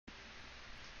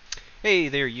Hey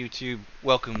there YouTube,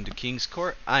 welcome to King's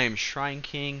Court. I am Shrine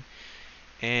King,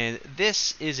 and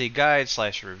this is a guide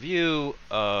slash review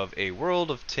of a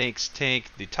World of Tanks tank,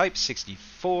 the Type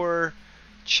 64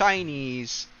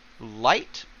 Chinese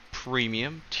Light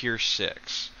Premium Tier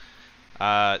 6.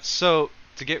 So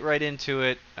to get right into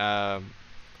it,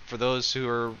 for those who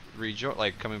are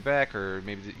coming back, or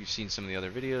maybe that you've seen some of the other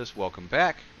videos, welcome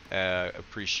back.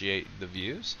 Appreciate the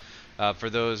views. For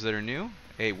those that are new,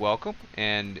 hey, welcome.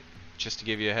 And just to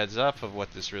give you a heads up of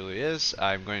what this really is,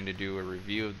 I'm going to do a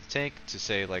review of the tank to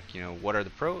say, like, what are the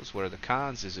pros, what are the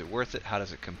cons, is it worth it, how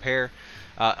does it compare?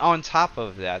 On top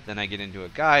of that, then I get into a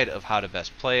guide of how to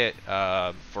best play it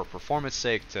for performance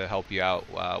sake to help you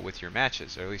out with your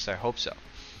matches, or at least I hope so.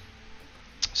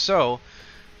 So,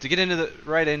 to get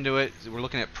right into it, we're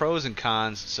looking at pros and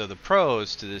cons. So the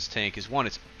pros to this tank is, one,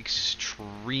 it's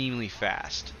extremely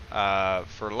fast.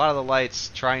 For a lot of the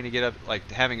lights, trying to get up, like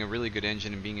having a really good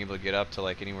engine and being able to get up to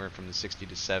like anywhere from the 60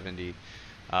 to 70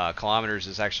 kilometers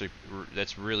is actually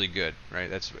that's really good,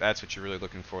 right? That's what you're really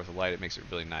looking for with a light. It makes it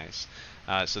really nice.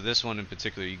 So this one in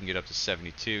particular, you can get up to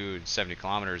 72 and 70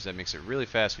 kilometers. That makes it really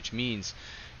fast, which means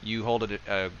you hold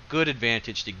a good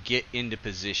advantage to get into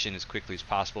position as quickly as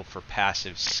possible for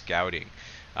passive scouting.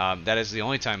 That is the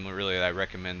only time really that I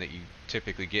recommend that you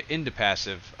typically get into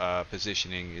passive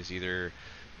positioning, is either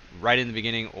right in the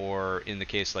beginning, or in the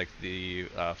case like the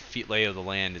lay of the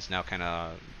land is now kind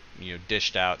of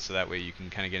dished out, so that way you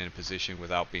can kind of get in a position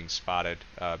without being spotted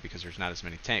because there's not as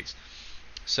many tanks.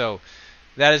 So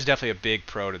that is definitely a big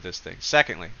pro to this thing.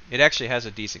 Secondly, it actually has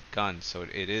a decent gun, so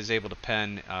it is able to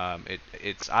pen.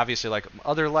 It's obviously like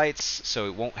other lights, so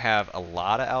it won't have a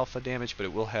lot of alpha damage, but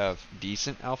it will have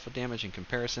decent alpha damage in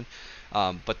comparison.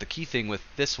 But the key thing with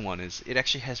this one is it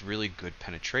actually has really good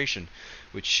penetration,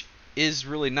 which is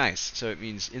really nice. So it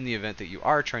means in the event that you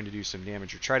are trying to do some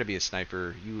damage or try to be a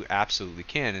sniper, you absolutely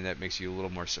can, and that makes you a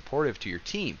little more supportive to your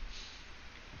team.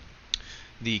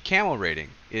 The camo rating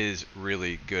is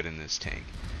really good in this tank,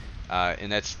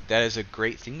 and that is a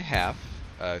great thing to have,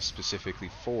 specifically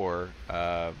for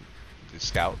the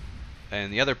scout.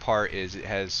 And the other part is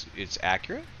it's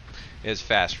accurate, it has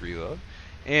fast reload,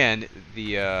 and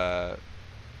the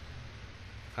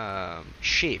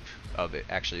shape of it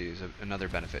actually is another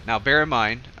benefit. Now bear in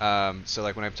mind, so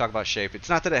like when I talk about shape, it's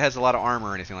not that it has a lot of armor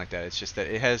or anything like that, it's just that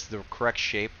it has the correct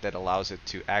shape that allows it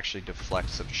to actually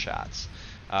deflect some shots,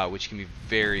 which can be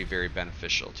very, very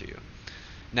beneficial to you.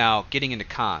 Now, getting into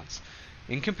cons.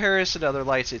 In comparison to other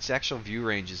lights, its actual view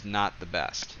range is not the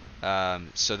best.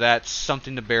 So that's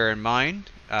something to bear in mind.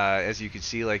 As you can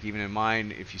see, like even in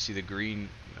mine, if you see the green,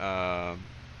 the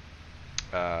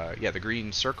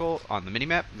green circle on the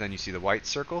minimap, then you see the white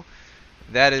circle.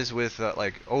 That is with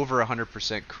like over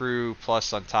 100% crew,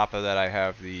 plus on top of that I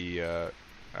have the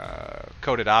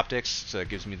coated optics, so it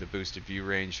gives me the boosted view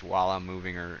range while I'm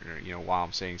moving, or while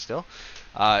I'm staying still.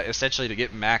 Essentially, to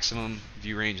get maximum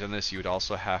view range on this, you would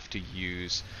also have to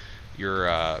use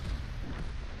your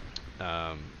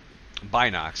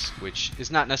binocs, which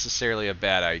is not necessarily a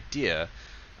bad idea.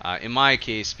 In my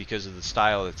case, because of the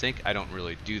style of the tank, I don't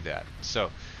really do that.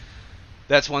 So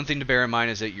that's one thing to bear in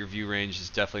mind, is that your view range is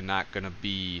definitely not going to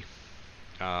be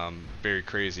very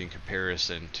crazy in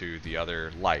comparison to the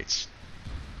other lights.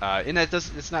 And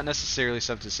it's not necessarily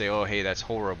something to say, oh hey, that's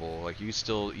horrible. Like, you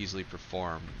still easily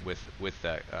perform with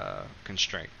that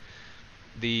constraint.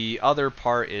 The other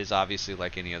part is, obviously,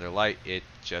 like any other light, it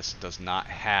just does not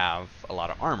have a lot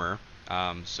of armor.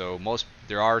 So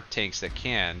there are tanks that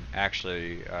can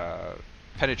actually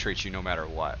penetrate you no matter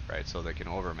what, right? So they can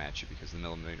overmatch you because the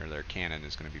millimeter of their cannon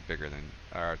is going to be bigger than,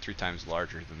 or 3 times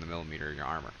larger than the millimeter of your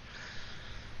armor.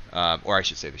 Or I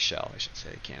should say the shell, I should say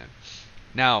cannon.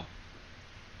 Now,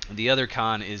 the other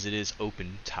con is it is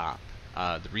open top.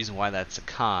 The reason why that's a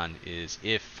con is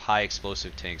if high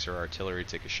explosive tanks or artillery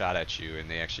take a shot at you and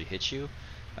they actually hit you,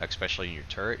 especially in your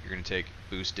turret, you're going to take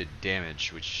boosted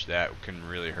damage, which that can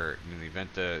really hurt. In the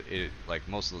event that like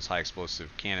most of those high explosive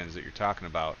cannons that you're talking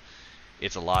about,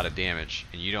 it's a lot of damage,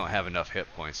 and you don't have enough hit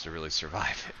points to really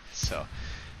survive it. So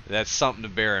that's something to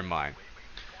bear in mind.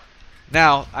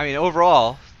 Now, I mean,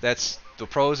 overall, that's the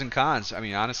pros and cons. I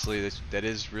mean, honestly, that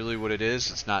is really what it is.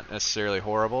 It's not necessarily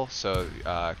horrible, so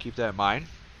keep that in mind.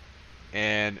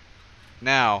 And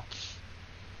now,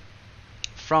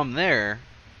 from there,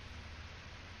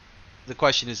 the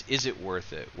question is it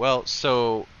worth it? Well,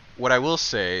 so what I will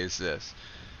say is this.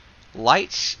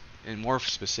 Lights, and more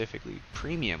specifically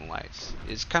premium lights,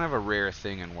 is kind of a rare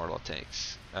thing in World of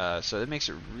Tanks. So it makes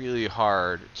it really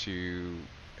hard to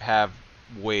have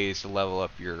ways to level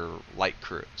up your light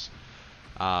crews.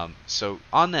 So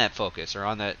on that focus, or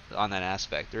on that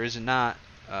aspect, there is not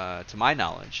to my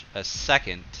knowledge, a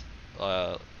second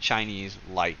Chinese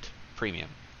light premium.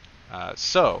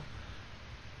 So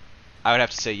I would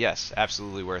have to say yes,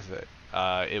 absolutely worth it.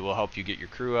 It will help you get your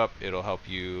crew up. It'll help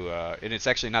you, and it's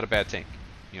actually not a bad tank.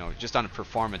 You know, just on a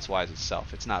performance-wise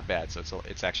itself, it's not bad. So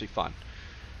it's actually fun.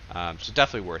 So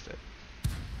definitely worth it.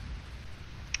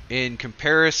 In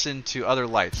comparison to other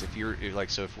lights, if you're like,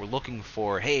 so if we're looking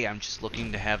for, hey, I'm just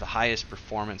looking to have the highest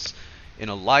performance in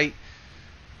a light,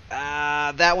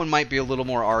 that one might be a little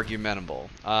more argumentable.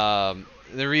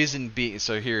 The reason being,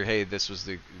 so here, hey, this was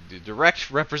the direct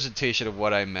representation of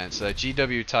what I meant. So that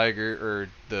GW Tiger, or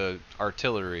the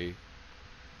artillery,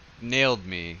 nailed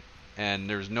me, and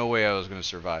there's no way I was going to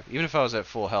survive. Even if I was at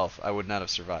full health, I would not have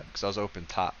survived, because I was open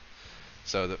top.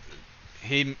 So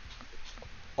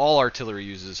all artillery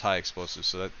uses high explosives,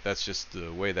 so that's just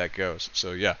the way that goes.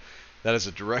 So yeah, that is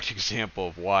a direct example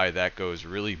of why that goes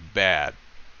really bad.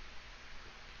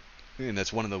 And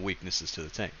that's one of the weaknesses to the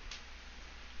tank.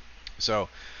 So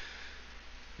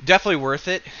definitely worth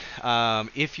it.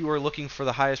 If you are looking for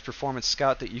the highest performance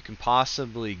scout that you can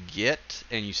possibly get,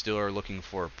 and you still are looking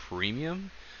for a premium,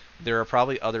 there are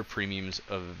probably other premiums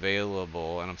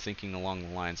available, and I'm thinking along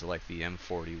the lines of like the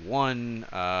M41.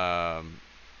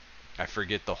 I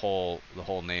forget the whole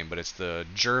name, but it's the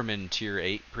German Tier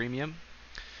 8 premium.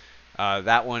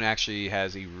 That one actually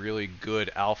has a really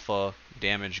good alpha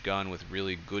damage gun with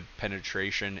really good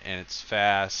penetration, and it's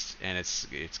fast, and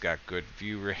it's got good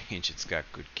view range, it's got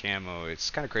good camo. It's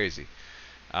kind of crazy.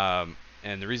 And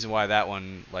the reason why that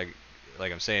one, like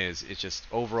I'm saying, is it's just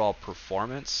overall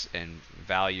performance and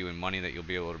value and money that you'll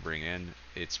be able to bring in.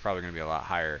 It's probably going to be a lot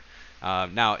higher.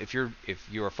 Now, if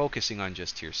you are focusing on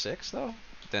just Tier 6 though,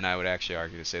 then I would actually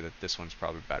argue to say that this one's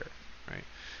probably better, right?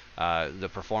 The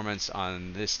performance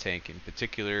on this tank in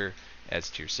particular as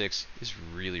Tier 6 is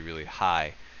really, really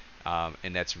high,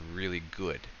 and that's really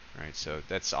good, right? So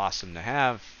that's awesome to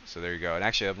have. So there you go. And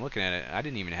actually, I'm looking at it, I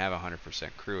didn't even have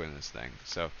 100% crew in this thing,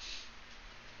 so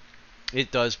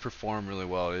it does perform really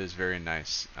well. It is very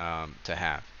nice to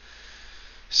have.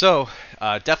 So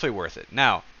definitely worth it.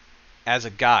 Now, as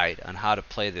a guide on how to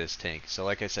play this tank, so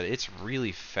like I said, it's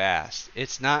really fast.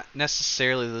 It's not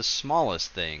necessarily the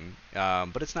smallest thing,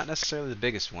 but it's not necessarily the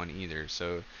biggest one either.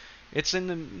 So it's in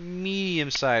the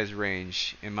medium-sized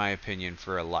range, in my opinion,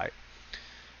 for a light.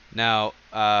 Now,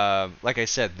 like I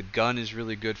said, the gun is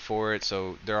really good for it,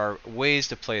 so there are ways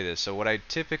to play this. So what I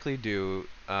typically do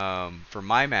for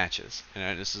my matches,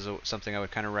 and this is something I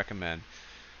would kind of recommend,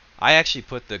 I actually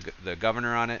put the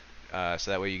governor on it,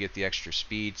 so that way you get the extra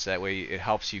speed, so that way it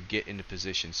helps you get into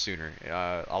position sooner.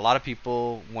 A lot of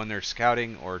people, when they're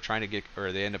scouting or trying to get,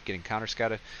 or they end up getting counter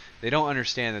scouted, they don't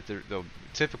understand that the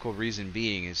typical reason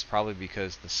being is probably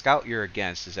because the scout you're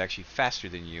against is actually faster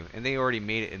than you, and they already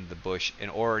made it into the bush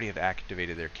and already have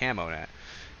activated their camo net,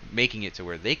 making it to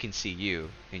where they can see you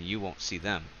and you won't see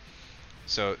them.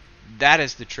 So that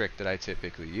is the trick that I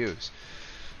typically use.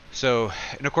 So,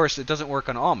 and of course it doesn't work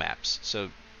on all maps, so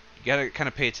you gotta kind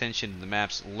of pay attention to the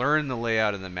maps, learn the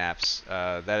layout of the maps.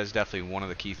 That is definitely one of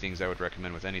the key things I would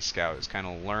recommend with any scout, is kind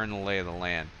of learn the lay of the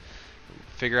land.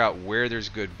 Figure out where there's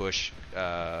good bush,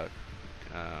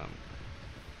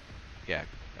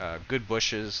 good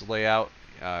bushes layout,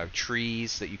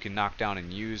 trees that you can knock down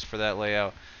and use for that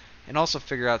layout, and also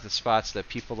figure out the spots that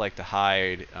people like to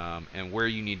hide, and where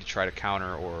you need to try to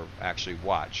counter or actually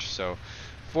watch. So,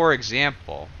 for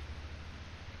example,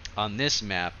 on this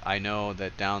map, I know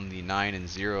that down the 9 and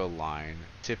 0 line,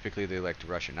 typically they like to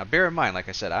rush it. Now, bear in mind, like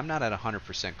I said, I'm not at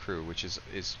 100% crew, which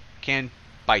can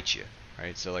bite you,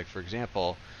 right? So, like for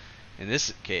example, in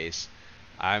this case,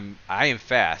 I am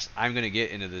fast. I'm going to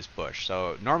get into this bush.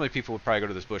 So normally people would probably go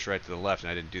to this bush right to the left,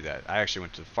 and I didn't do that. I actually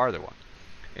went to the farther one.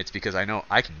 It's because I know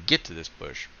I can get to this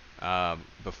bush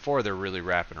before they're really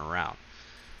wrapping around.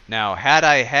 Now, had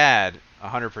I had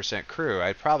 100% crew,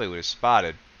 I probably would have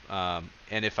spotted.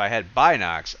 And if I had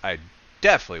binocs, I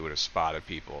definitely would have spotted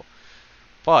people.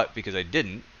 But because I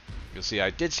didn't, you'll see I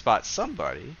did spot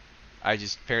somebody. I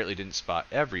just apparently didn't spot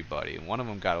everybody. And one of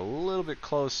them got a little bit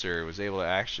closer, was able to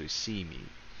actually see me.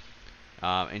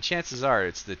 And chances are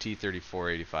it's the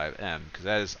T-34-85M, because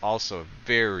that is also a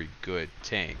very good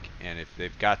tank. And if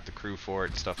they've got the crew for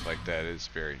it and stuff like that, it's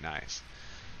very nice.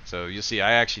 So you'll see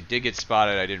I actually did get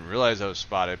spotted. I didn't realize I was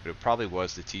spotted, but it probably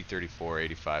was the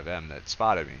T-34-85M that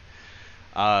spotted me.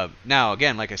 Now,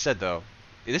 again, like I said, though,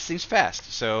 this thing's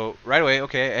fast. So right away,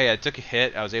 okay, hey, I took a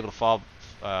hit. I was able to fall,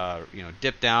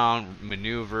 dip down,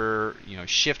 maneuver,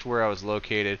 shift where I was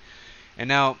located. And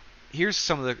now, here's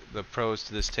some of the pros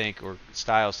to this tank, or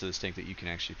styles to this tank that you can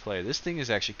actually play. This thing is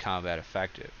actually combat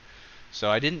effective. So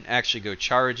I didn't actually go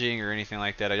charging or anything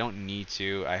like that. I don't need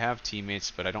to. I have teammates,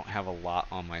 but I don't have a lot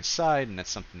on my side, and that's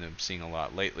something that I'm seeing a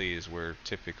lot lately, is where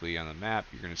typically on the map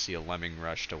you're going to see a lemming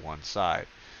rush to one side.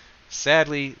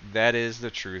 Sadly, that is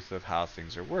the truth of how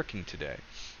things are working today.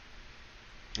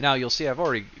 Now you'll see I've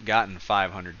already gotten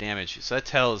 500 damage, so that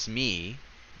tells me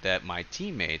that my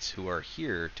teammates who are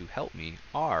here to help me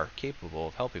are capable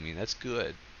of helping me. That's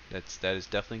good. That is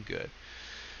definitely good.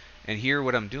 And here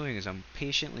what I'm doing is I'm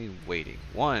patiently waiting.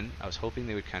 One, I was hoping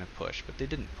they would kind of push, but they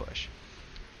didn't push.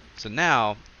 So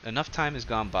now, enough time has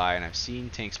gone by and I've seen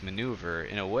tanks maneuver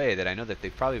in a way that I know that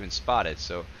they've probably been spotted.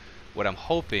 So what I'm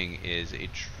hoping is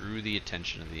it drew the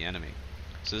attention of the enemy.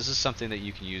 So this is something that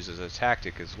you can use as a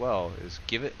tactic as well, is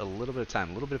give it a little bit of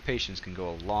time. A little bit of patience can go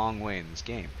a long way in this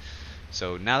game.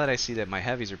 So now that I see that my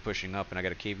heavies are pushing up and I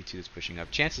got a KV2 that's pushing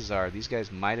up, chances are these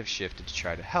guys might have shifted to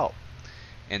try to help.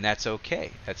 And that's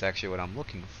okay. That's actually what I'm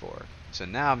looking for. So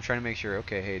now I'm trying to make sure,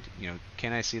 okay, hey,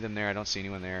 can I see them there? I don't see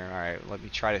anyone there. All right, let me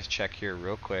try to check here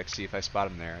real quick, see if I spot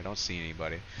them there. I don't see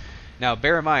anybody. Now,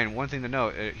 bear in mind, one thing to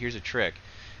note, here's a trick.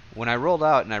 When I rolled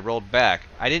out and I rolled back,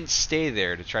 I didn't stay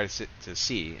there to try to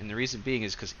see. And the reason being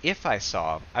is because if I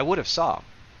saw them, I would have saw them,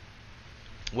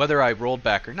 whether I rolled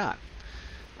back or not.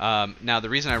 Now the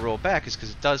reason I roll back is because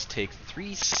it does take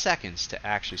 3 seconds to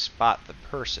actually spot the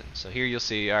person. So here you'll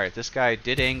see, alright, this guy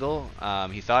did angle,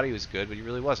 he thought he was good, but he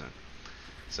really wasn't.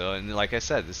 So, and like I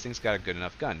said, this thing's got a good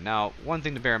enough gun. Now, one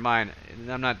thing to bear in mind,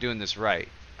 and I'm not doing this right,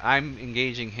 I'm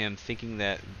engaging him thinking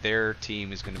that their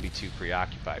team is going to be too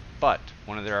preoccupied, but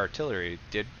one of their artillery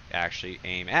did actually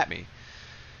aim at me.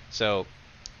 So,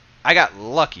 I got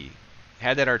lucky.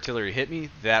 Had that artillery hit me,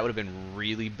 that would have been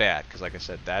really bad, because like I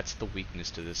said, that's the weakness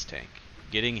to this tank.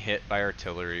 Getting hit by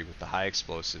artillery with the high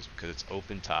explosives because it's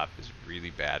open top is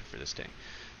really bad for this tank.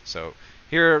 So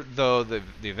here, though, the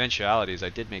eventualities, I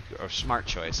did make a smart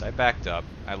choice. I backed up.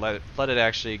 I let it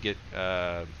actually get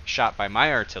shot by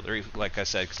my artillery, like I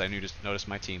said, because I noticed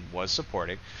my team was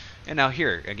supporting. And now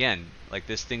here, again, like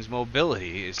this thing's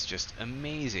mobility is just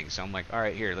amazing. So I'm like, all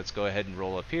right, here, let's go ahead and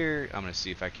roll up here. I'm going to see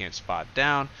if I can't spot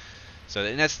down. So,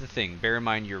 and that's the thing. Bear in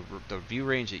mind the view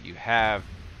range that you have,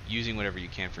 using whatever you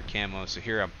can for camo. So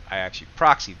here I actually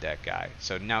proxied that guy.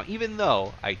 So now even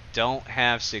though I don't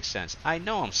have Sixth Sense, I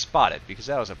know I'm spotted because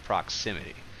that was a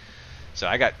proximity. So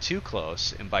I got too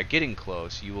close, and by getting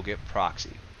close, you will get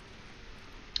proxied.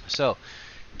 So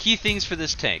key things for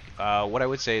this tank. What I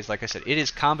would say is, like I said, it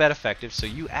is combat effective, so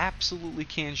you absolutely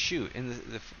can shoot. And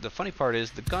the funny part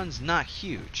is the gun's not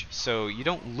huge, so you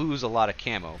don't lose a lot of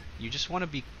camo. You just want to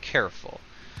be careful.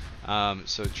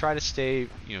 So try to stay,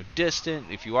 distant.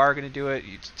 If you are going to do it,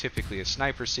 it's typically a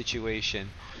sniper situation.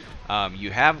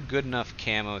 You have good enough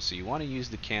camo, so you want to use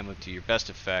the camo to your best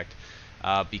effect.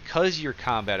 Because you're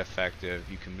combat effective,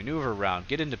 you can maneuver around,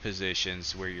 get into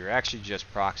positions where you're actually just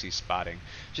proxy spotting.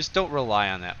 Just don't rely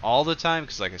on that all the time,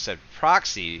 because like I said,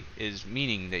 proxy is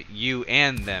meaning that you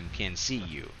and them can see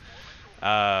you.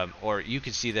 Or you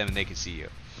can see them and they can see you.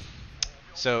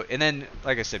 So, and then,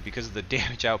 like I said, because of the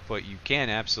damage output, you can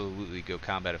absolutely go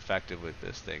combat effective with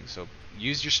this thing. So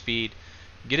use your speed,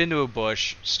 get into a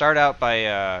bush, start out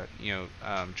by,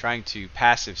 trying to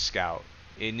passive scout.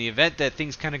 In the event that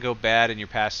things kind of go bad in your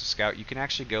passive scout, you can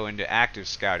actually go into active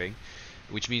scouting,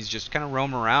 which means just kind of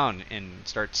roam around and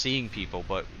start seeing people.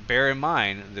 But bear in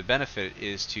mind, the benefit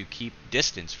is to keep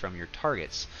distance from your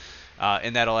targets,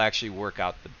 and that'll actually work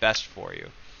out the best for you.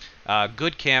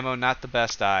 Good camo, not the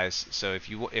best eyes. So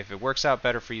if it works out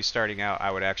better for you starting out,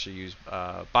 I would actually use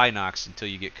binocs until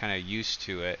you get kind of used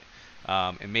to it.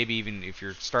 And maybe even if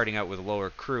you're starting out with a lower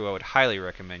crew, I would highly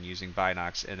recommend using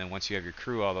binocs. And then once you have your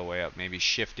crew all the way up, maybe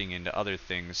shifting into other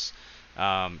things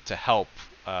to help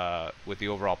with the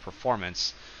overall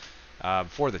performance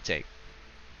for the tank.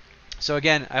 So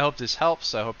again, I hope this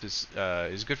helps. I hope this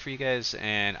is good for you guys,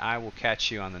 and I will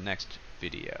catch you on the next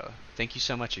video. Thank you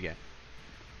so much again.